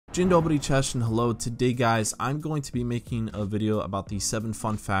Dzień dobry, cześć, and hello. Today guys, I'm going to be making a video about the 7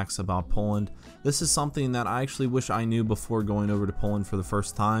 fun facts about Poland. This is something that I actually wish I knew before going over to Poland for the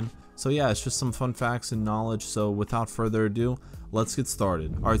first time. So yeah, it's just some fun facts and knowledge. So without further ado, let's get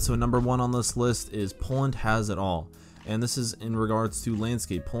started. Alright, so number 1 on this list is Poland has it all. And this is in regards to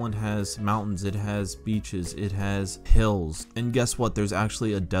landscape. Poland has mountains, it has beaches, it has hills. And guess what? There's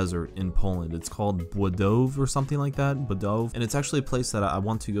actually a desert in Poland. It's called Budów or something like that, Budów. And it's actually a place that I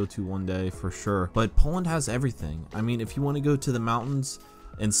want to go to one day for sure. But Poland has everything. I mean, if you want to go to the mountains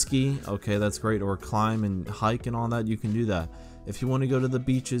and ski, okay, that's great. Or climb and hike and all that, you can do that. If you want to go to the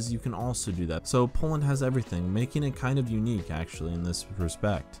beaches, you can also do that. So Poland has everything, making it kind of unique actually in this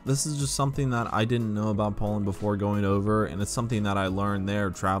respect. This is just something that I didn't know about Poland before going over, and it's something that I learned there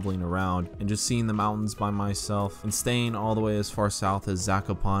traveling around and just seeing the mountains by myself and staying all the way as far south as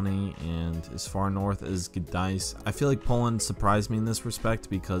Zakopane and as far north as Gdańsk. I feel like Poland surprised me in this respect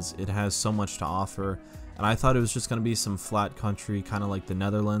because it has so much to offer, and I thought it was just going to be some flat country, kind of like the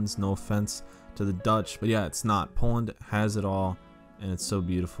Netherlands, no offense to the Dutch, but yeah, it's not. Poland has it all, and it's so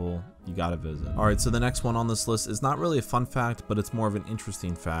beautiful. You gotta visit. Alright, so the next one on this list is not really a fun fact, but it's more of an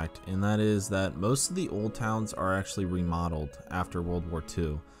interesting fact, and that is that most of the old towns are actually remodeled after World War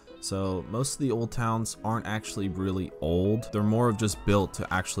II. So most of the old towns aren't actually really old. They're more of just built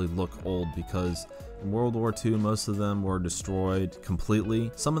to actually look old, because in World War II, most of them were destroyed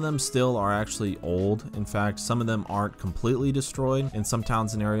completely. Some of them still are actually old. In fact, some of them aren't completely destroyed in some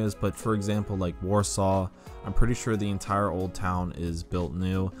towns and areas, but for example, like Warsaw, I'm pretty sure the entire old town is built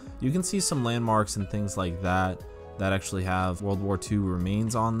new. You can see some landmarks and things like that that actually have World War II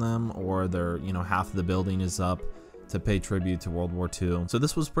remains on them, or they're, you know, half of the building is up to pay tribute to World War II. So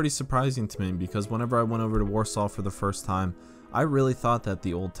this was pretty surprising to me, because whenever I went over to Warsaw for the first time, I really thought that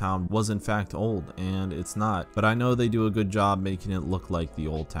the old town was in fact old, and it's not. But I know they do a good job making it look like the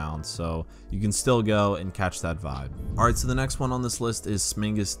old town, so you can still go and catch that vibe. Alright, so the next one on this list is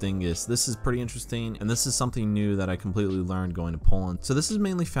Smingus Dingus. This is pretty interesting, and this is something new that I completely learned going to Poland. So this is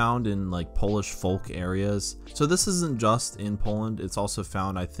mainly found in like Polish folk areas. So this isn't just in Poland, it's also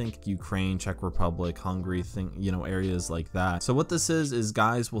found, I think, Ukraine, Czech Republic, Hungary, areas like that. So what this is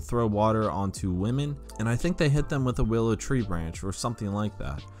guys will throw water onto women, and I think they hit them with a willow tree branch or something like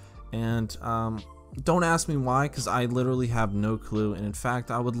that. And don't ask me why, because I literally have no clue, and in fact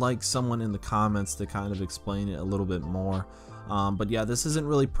I would like someone in the comments to kind of explain it a little bit more. But yeah, this isn't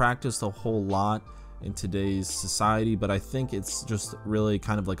really practiced a whole lot in today's society, but I think it's just really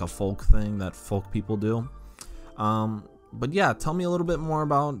kind of like a folk thing that folk people do. But yeah, tell me a little bit more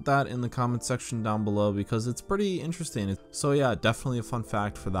about that in the comment section down below, because it's pretty interesting. So yeah, definitely a fun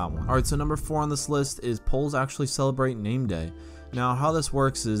fact for that one. Alright, so number 4 on this list is Poles actually celebrate name day. Now how this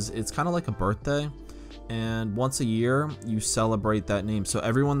works is it's kind of like a birthday, and once a year you celebrate that name. So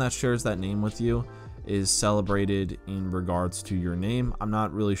everyone that shares that name with you is celebrated in regards to your name. I'm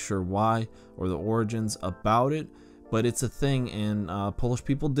not really sure why or the origins about it, but it's a thing, and Polish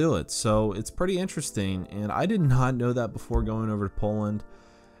people do it, so it's pretty interesting, and I did not know that before going over to Poland.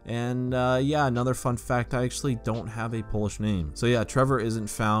 And yeah, another fun fact, I actually don't have a Polish name. So yeah, Trevor isn't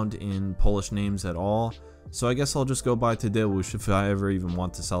found in Polish names at all, so I guess I'll just go by Tadeusz if I ever even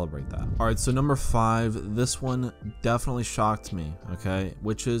want to celebrate that. Alright, so number 5, this one definitely shocked me, okay,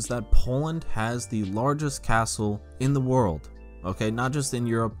 which is that Poland has the largest castle in the world, okay, not just in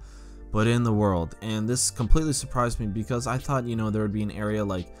Europe, but in the world. And this completely surprised me, because I thought, you know, there would be an area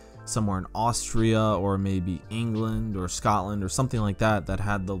like somewhere in Austria or maybe England or Scotland or something like that that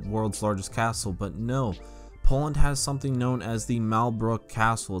had the world's largest castle, but no. Poland has something known as the Malbork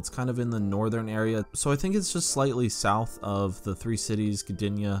Castle. It's kind of in the northern area, so I think it's just slightly south of the 3 cities,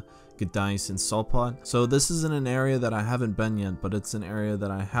 Gdynia, Gdańsk, and Sopot. So this isn't an area that I haven't been yet, but it's an area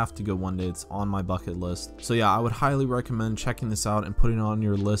that I have to go one day. It's on my bucket list. So yeah, I would highly recommend checking this out and putting it on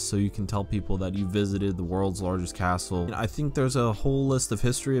your list so you can tell people that you visited the world's largest castle. And I think there's a whole list of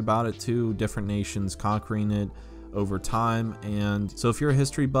history about it too, different nations conquering it over time, and so if you're a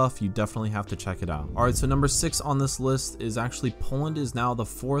history buff, you definitely have to check it out. Alright, so number 6 on this list is actually Poland is now the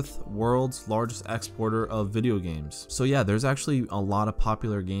 4th world's largest exporter of video games. So yeah, there's actually a lot of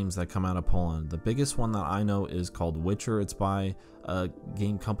popular games that come out of Poland. The biggest one that I know is called Witcher. It's by a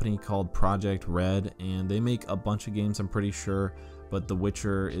game company called Project Red, and they make a bunch of games, I'm pretty sure, but The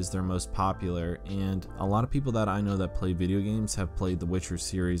Witcher is their most popular, and a lot of people that I know that play video games have played the Witcher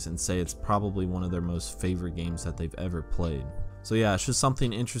series and say it's probably one of their most favorite games that they've ever played. So yeah, it's just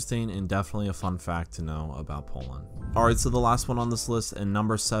something interesting and definitely a fun fact to know about Poland. Alright, so the last one on this list, and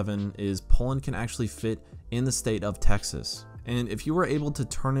number 7, is Poland can actually fit in the state of Texas. And if you were able to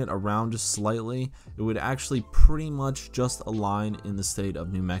turn it around just slightly, it would actually pretty much just align in the state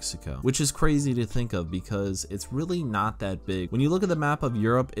of New Mexico, which is crazy to think of because it's really not that big. When you look at the map of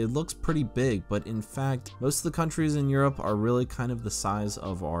Europe, it looks pretty big, but in fact, most of the countries in Europe are really kind of the size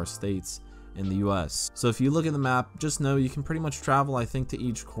of our states in the US. So if you look at the map, just know you can pretty much travel, I think, to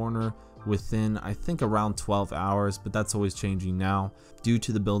each corner within, I think, around 12 hours, but that's always changing now due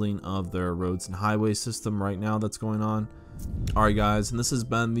to the building of their roads and highway system right now that's going on. Alright guys, and this has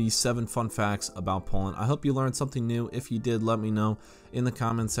been the 7 fun facts about Poland. I hope you learned something new. If you did, let me know in the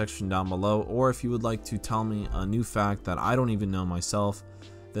comment section down below, or if you would like to tell me a new fact that I don't even know myself,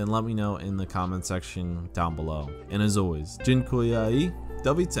 then let me know in the comment section down below. And as always, dziękuję i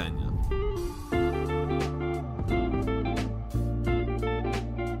do widzenia.